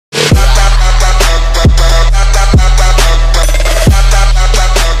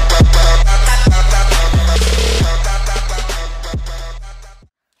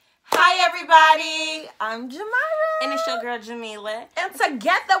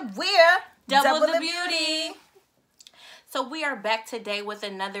together we're Double the Beauty. So we are back today with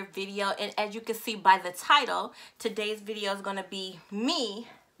another video, and as you can see by the title, today's video is gonna be me.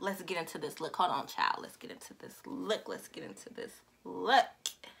 Let's get into this look. Hold on, child. Let's get into this look. Let's get into this look.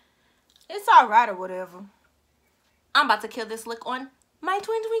 It's alright or whatever. I'm about to kill this look on my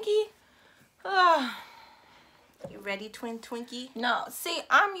twin Twinkie. You ready, twin Twinkie? No, see,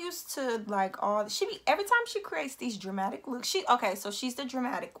 I'm used to like all every time she creates these dramatic looks. So she's the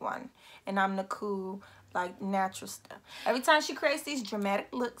dramatic one, and I'm the cool, like, natural stuff. Every time she creates these dramatic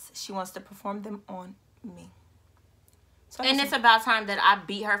looks, she wants to perform them on me. So and it's about time that I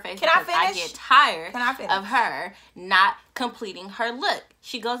beat her face. Can I finish? I get tired Can I finish? of her not completing her look.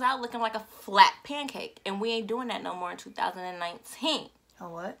 She goes out looking like a flat pancake, and we ain't doing that no more in 2019. Oh,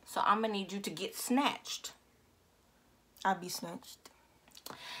 what? So I'm gonna need you to get snatched. I'll be snatched.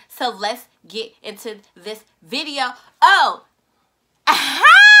 So let's get into this video. Oh,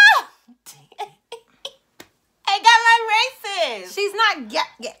 aha! I got my braces. She's not gap.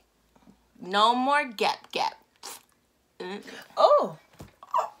 No more gap. Oh.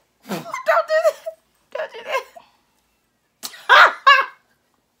 Don't do that. Don't do that.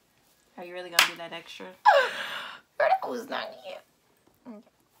 Are you really gonna do that extra? That was not you.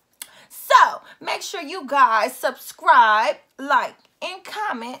 So, make sure you guys subscribe, like, and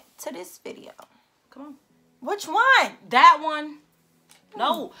comment to this video. Come on. Which one? That one.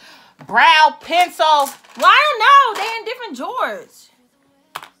 No. Brow pencil. Well, I don't know. They in different drawers.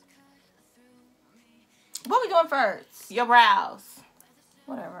 What we doing first? Your brows.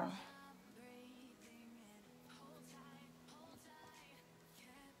 Whatever.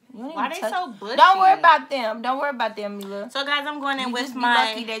 Why they so bushy? Don't worry about them. Don't worry about them, Mila. So, guys, I'm going in You with just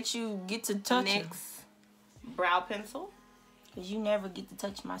my be lucky that you get to touch it. NYX brow pencil. Because you never get to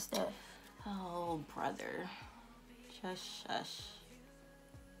touch my stuff. Oh, brother. Just shush.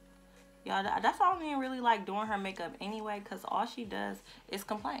 Y'all, that's why I don't even really like doing her makeup anyway, because all she does is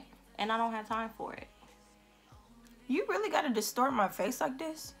complain. And I don't have time for it. You really got to distort my face like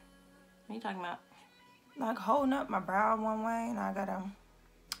this? What are you talking about? Like holding up my brow one way and I got to...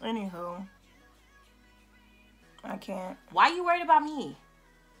 Anywho. I can't. Why you worried about me?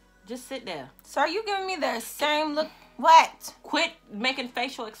 Just sit there. So are you giving me the same look? What? Quit making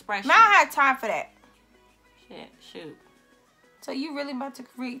facial expressions. Man, I had time for that. Shit, shoot. So you really about to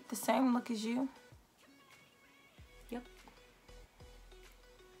create the same look as you? Yep.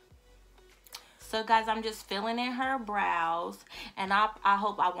 So, guys, I'm just filling in her brows. And I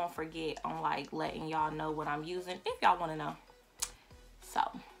hope I won't forget on, like, letting y'all know what I'm using, if y'all want to know. So,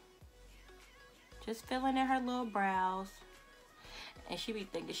 just filling in her little brows. And she be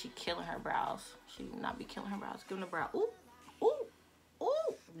thinking she killing her brows. She do not be killing her brows. Give them the brow. Ooh, ooh,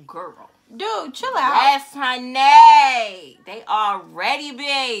 ooh, girl. Dude, chill out. Yes, honey. They are ready,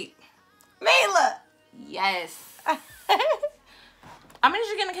 babe. Mila. Yes. I mean,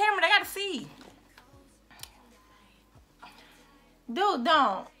 you get in the camera. They got to see. Dude,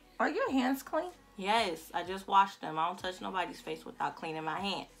 don't. Are your hands clean? Yes, I just washed them. I don't touch nobody's face without cleaning my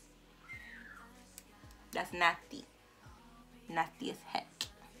hands. That's nasty. Nasty as heck.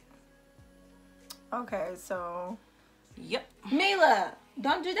 Okay, so... Yep. Mila,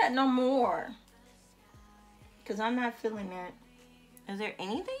 don't do that no more. Because I'm not feeling that. Is there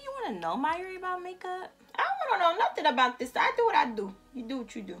anything you want to know, Myri, about makeup? I don't want to know nothing about this. I do what I do. You do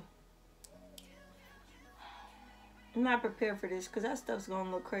what you do. I'm not prepared for this because that stuff's going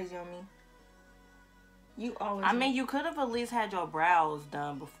to look crazy on me. You always... I mean, you could have at least had your brows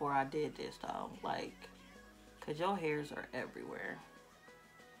done before I did this, though. Like, because your hairs are everywhere.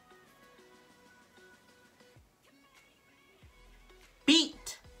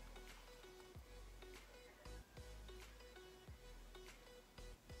 Beat.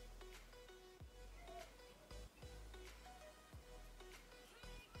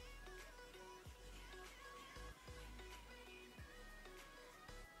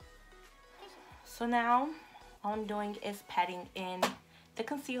 So now, all I'm doing is patting in the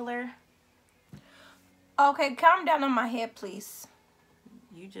concealer. Okay, calm down on my head, please.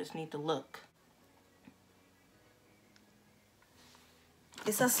 You just need to look.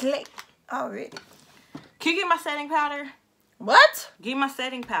 It's a slick already. Can you get my setting powder? What? Get my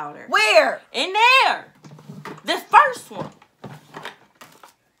setting powder. Where? In there. This first one.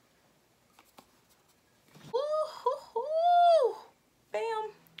 Ooh,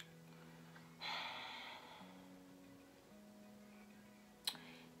 bam.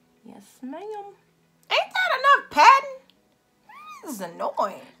 Yes, ma'am. Ain't that enough padding? This is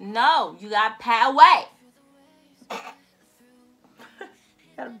annoying. No, you got to pat away.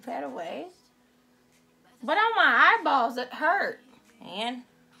 Gotta pat away. But on my eyeballs, it hurt. And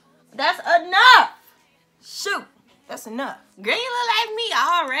that's enough. Shoot, that's enough. girl, you look like me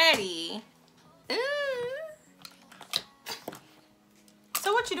already. Ooh.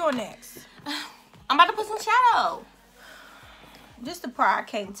 So what you doing next? I'm about to put some shadow. Just the part I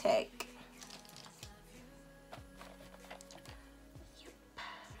can't take.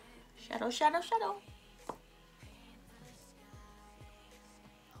 Shadow, shadow, shadow.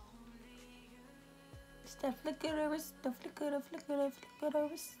 It's the flicker, the wrist, the flicker, the flicker, the flicker, the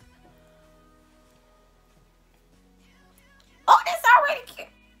wrist. Oh, that's already cute.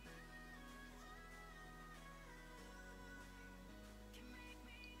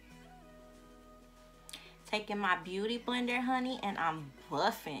 Taking my beauty blender, honey, and I'm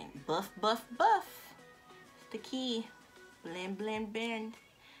buffing. Buff, buff, buff. It's the key. Blend, blend, blend.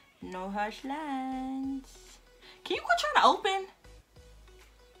 No harsh lines. Can you quit trying to open?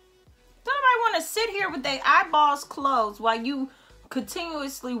 Somebody want to sit here with their eyeballs closed while you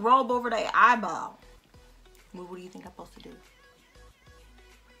continuously roll over their eyeball. Well, what do you think I'm supposed to do?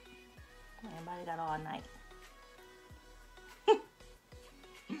 Everybody got all night.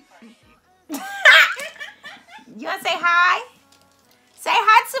 You want to say hi? Say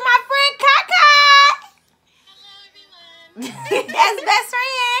hi to my friend Kaka. Hello, everyone. That's best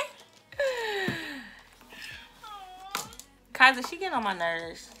friend. Kaiser, she getting on my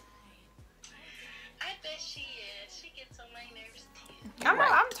nerves. I bet she is. She gets on my nerves too.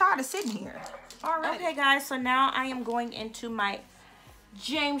 I'm tired of sitting here. All right. Okay, guys, so now I am going into my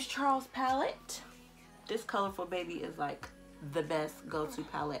James Charles palette. This colorful baby is like the best go-to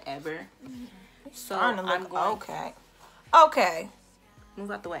palette ever. So Starting to look I'm going okay. Okay. move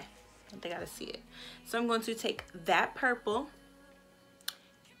out the way. They gotta see it. So I'm going to take that purple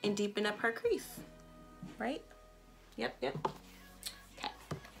and deepen up her crease. Right? Yep, yep. Okay,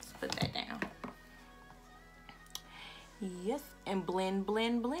 let's put that down. Yes, and blend,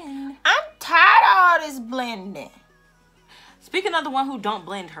 blend, blend. I'm tired of all this blending. Speaking of the one who don't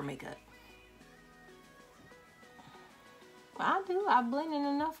blend her makeup. I do. I blended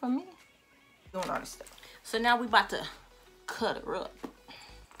enough for me. Doing all this stuff. So now we about to cut her up.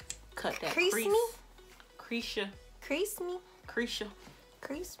 Cut that Crease crease. me? Crease ya. Crease me. Crease ya.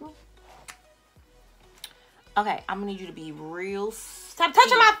 Crease me. Okay, I'm gonna need you to be real Stop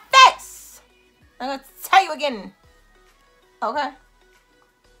touching my face. I'm gonna tell you again. Okay. I'm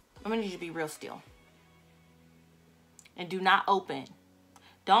gonna need you to be real still. And do not open.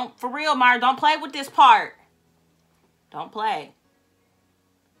 Don't, for real, Mara, don't play with this part. Don't play.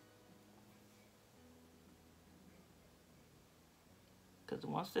 Because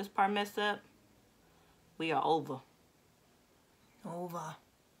once this part mess up, we are over. Over.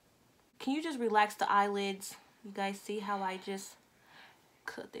 Can you just relax the eyelids? You guys see how I just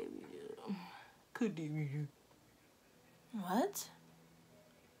cut that video? Cut that video. What?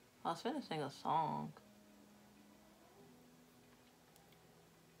 I was finna sing a song.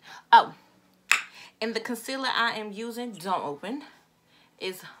 Oh. And the concealer I am using, don't open,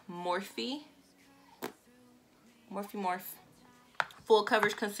 is Morphe. Morphe. Full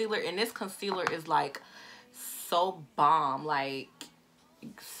coverage concealer. And this concealer is like so bomb. Like,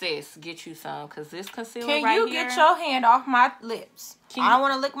 sis, get you some. Because this concealer Can right you here. get your hand off my lips? Can I you- don't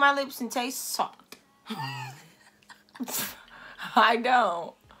want to lick my lips and taste salt. I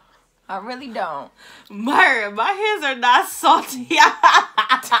don't. I really don't. Myra, my hands are not salty.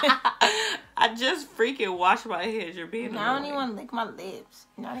 I just freaking wash my hands. You're being I don't annoying. even want to lick my lips.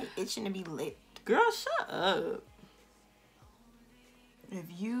 Now they itching to be licked. Girl, shut up. If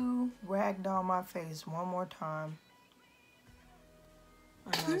you ragdoll my face one more time,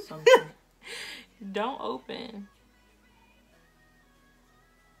 I know something. Don't open.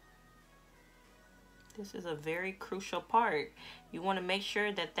 This is a very crucial part. You want to make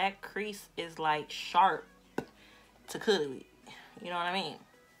sure that that crease is like sharp to cut it with. You know what I mean?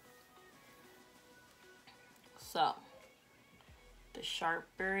 So, the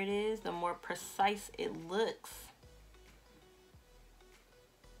sharper it is, the more precise it looks.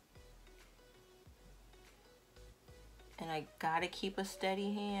 And I gotta keep a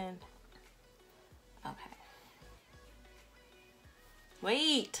steady hand. Okay.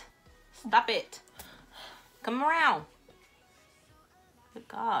 Wait. Stop it. Come around. Good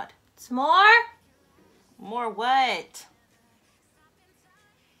God. It's more? More what?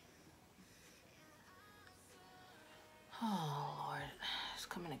 Oh, Lord. It's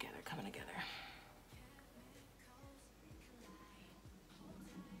coming together, coming together.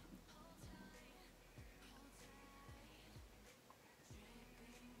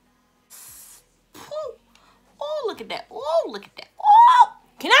 Oh, look at that. Oh, look at that. Oh!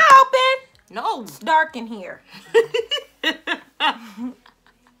 Can I open? No. It's dark in here.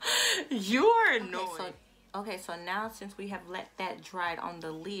 You are annoying. Okay, so now since we have let that dry on the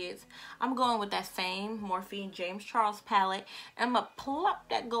lids, I'm going with that same Morphe James Charles palette. And I'm going to plop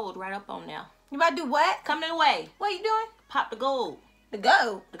that gold right up on there. You about to do what? Come the way. What are you doing? Pop the gold. The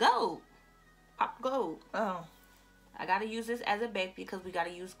gold. The gold. Pop the gold. Oh. I got to use this as a base because we got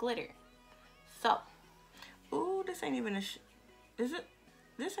to use glitter. So. Ooh, this ain't even a... Is it?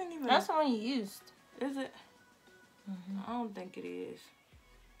 This ain't even... That's the one you used. Is it? I don't think it is.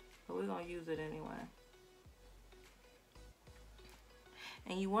 But we're going to use it anyway.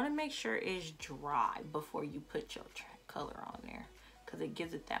 And you want to make sure it's dry before you put your color on there. Because it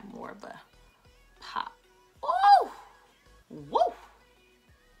gives it that more of a pop. Woo! Woo!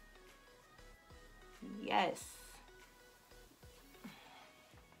 Yes.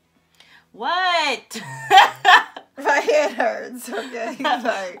 What? My head hurts. Okay.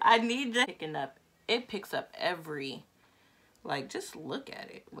 Like, I need to picking up. It picks up every, like, just look at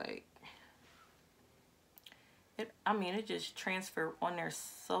it. Like, I mean, it just transferred on there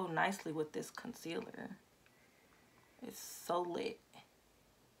so nicely with this concealer. It's so lit.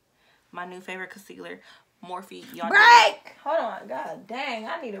 My new favorite concealer, Morphe. Y'all break! Hold on. God dang,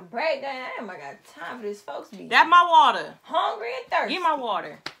 I need a break. I ain't got time for this, folks. Be that my water. Hungry and thirsty. Get my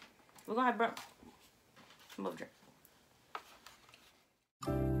water. We're going to have some more drink.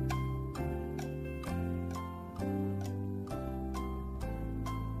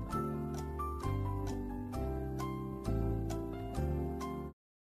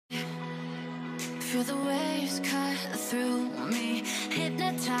 Feel the waves cut through me,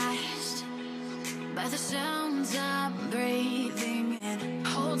 hypnotized by the sounds I'm breathing in.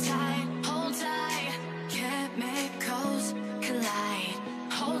 Hold tight, chemicals collide.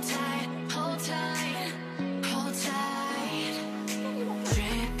 Hold tight, hold tight, hold tight.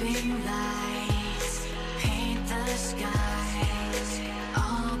 Dripping lights paint the skies,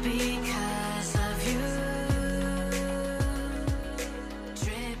 all because of you.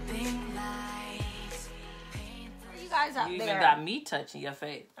 Dripping lights paint the... You guys out You there. even got me touching your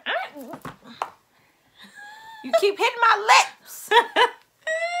face. You keep hitting my lips.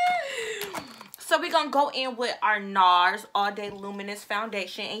 So we're going to go in with our Nars All Day Luminous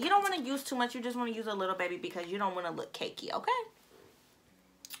Foundation. And you don't want to use too much. You just want to use a little, baby, because you don't want to look cakey, okay?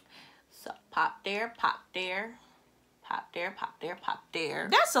 So pop there, pop there. Pop there, pop there, pop there.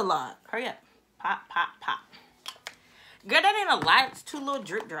 That's a lot. Hurry up. Pop, pop, pop. Girl, that ain't a lot. It's 2 little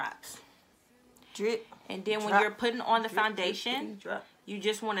drip drops. Drip. And then when Drop. you're putting on the Drip, foundation, drip. you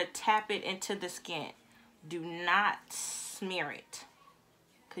just want to tap it into the skin. Do not smear it.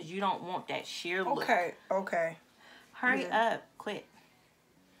 Because you don't want that sheer look. Okay, okay. Hurry up. Quick.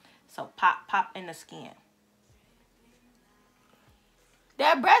 So pop, pop in the skin.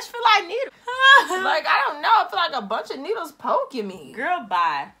 That brush feel like needles. Like, I don't know. I feel like a bunch of needles poking me. Girl,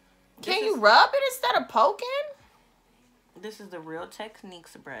 bye. Can you rub it instead of poking? This is the Real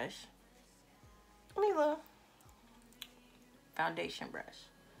Techniques brush. Let me look. Foundation brush.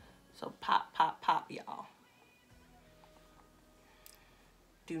 So pop, pop, pop, y'all.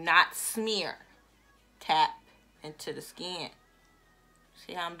 Do not smear. Tap into the skin.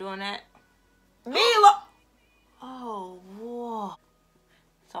 See how I'm doing that? Mila! Oh, whoa.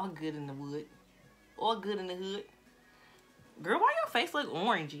 It's all good in the wood. All good in the hood. Girl, why your face look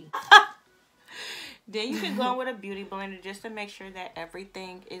orangey? Then you can go in with a beauty blender just to make sure that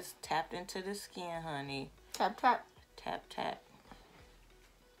everything is tapped into the skin, honey. Tap, tap. Tap, tap.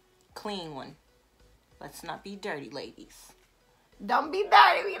 Clean one. Let's not be dirty, ladies. Don't be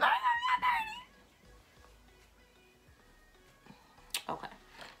dirty. We like, I'm not dirty. Okay.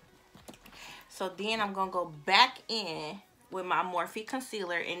 So then I'm going to go back in with my Morphe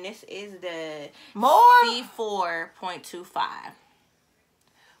concealer. And this is the More? C4.25.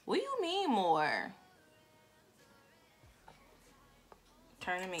 What do you mean more?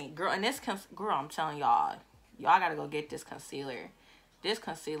 Turn to me. Girl, and this, girl, I'm telling y'all. Y'all got to go get this concealer. This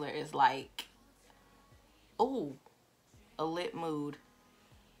concealer is like, ooh, a lit mood.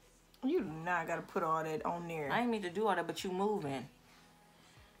 You do not got to put all that on there. I didn't mean to do all that, but you moving.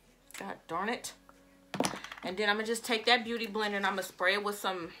 God darn it. And then I'm going to just take that beauty blender and I'm going to spray it with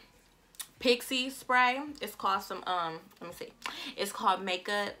some Pixi spray. It's called some, let me see. It's called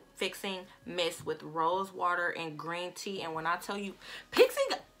Makeup Fixing Mist with rose water and green tea. And when I tell you, Pixi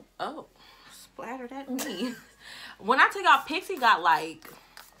got, oh, splattered at me. When I tell y'all, Pixi got like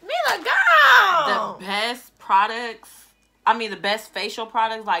Mila, go! the best products. I mean, the best facial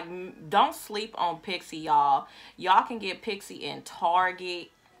products. Like, don't sleep on Pixi, y'all. Y'all can get Pixi in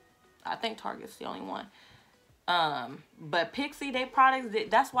Target. I think Target's the only one. But Pixi, they products,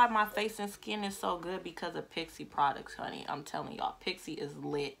 that's why my face and skin is so good, because of Pixi products, honey. I'm telling y'all, Pixi is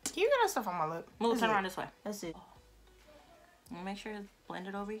lit. Can you get that stuff on my lip? Move, turn around this way. That's it. Make sure it's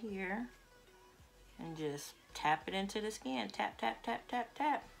blended over here. And just tap it into the skin. Tap, tap, tap, tap,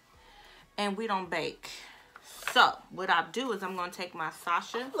 tap. And we don't bake. So, what I do is I'm going to take my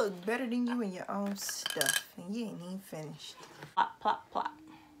Sacha. You look better than you in your own stuff. And you ain't even finished. Plop, plop, plop.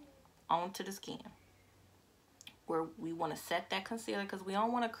 Onto the skin. Where we want to set that concealer, because we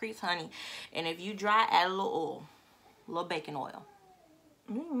don't want to crease, honey. And if you dry, add a little oil. A little baking oil.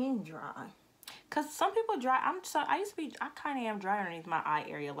 What do you mean dry? Because some people dry. I kind of am dry underneath my eye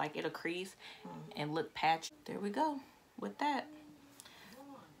area. Like, it'll crease and look patchy. There we go. With that.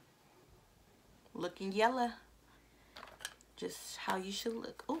 Looking yellow. Just how you should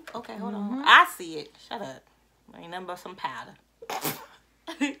look. Oh, okay, hold on. I see it. Shut up. Ain't nothing but some powder.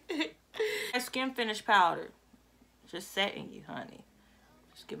 Skin finish powder. Just setting you, honey.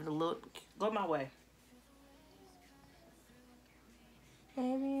 Just give it a look. Go my way.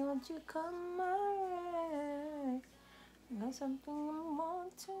 Baby, won't you come my way? Got something I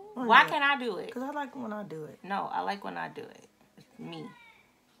want to. Why can't I do it? Because I like when I do it. No, I like when I do it. It's me.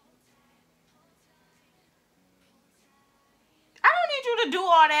 I don't need you to do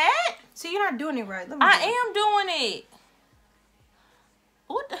all that. See, you're not doing it right. Let me I am doing it.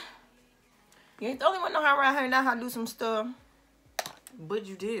 What the? You ain't the only one know how around here know how to do some stuff. But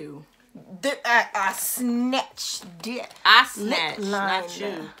you do. I snatched it. I snatched, Lip not you.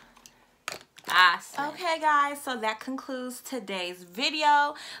 liner. I snatched. Okay, guys, so that concludes today's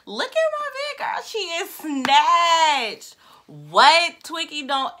video. Look at my big girl. She is snatched. What? Twinkie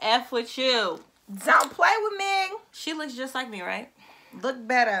don't F with you. Don't play with me. She looks just like me, right? Look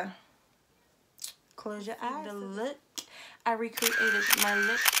better. Close your eyes. The look. I recreated my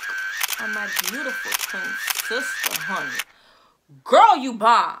look on my beautiful twin sister, honey. Girl, you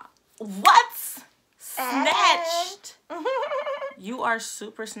bomb. What? Snatched. You are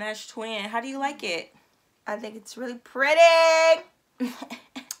super snatched twin. How do you like it? I think it's really pretty.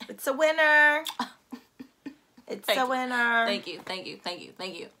 It's a winner. It's a winner. Thank you, thank you, thank you,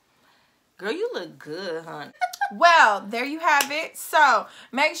 thank you. Girl, you look good, honey. Well, there you have it. So,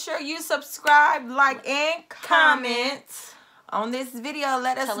 make sure you subscribe, like, and comment on this video.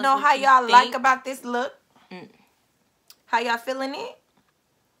 Let us know how y'all like about this look. How y'all feeling it?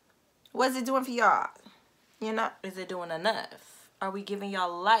 What's it doing for y'all? You know? Is it doing enough? Are we giving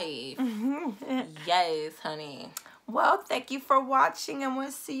y'all life? Yes, honey. Well, thank you for watching, and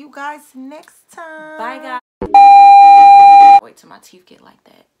we'll see you guys next time. Bye, guys. Wait till my teeth get like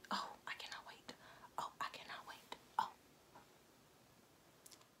that.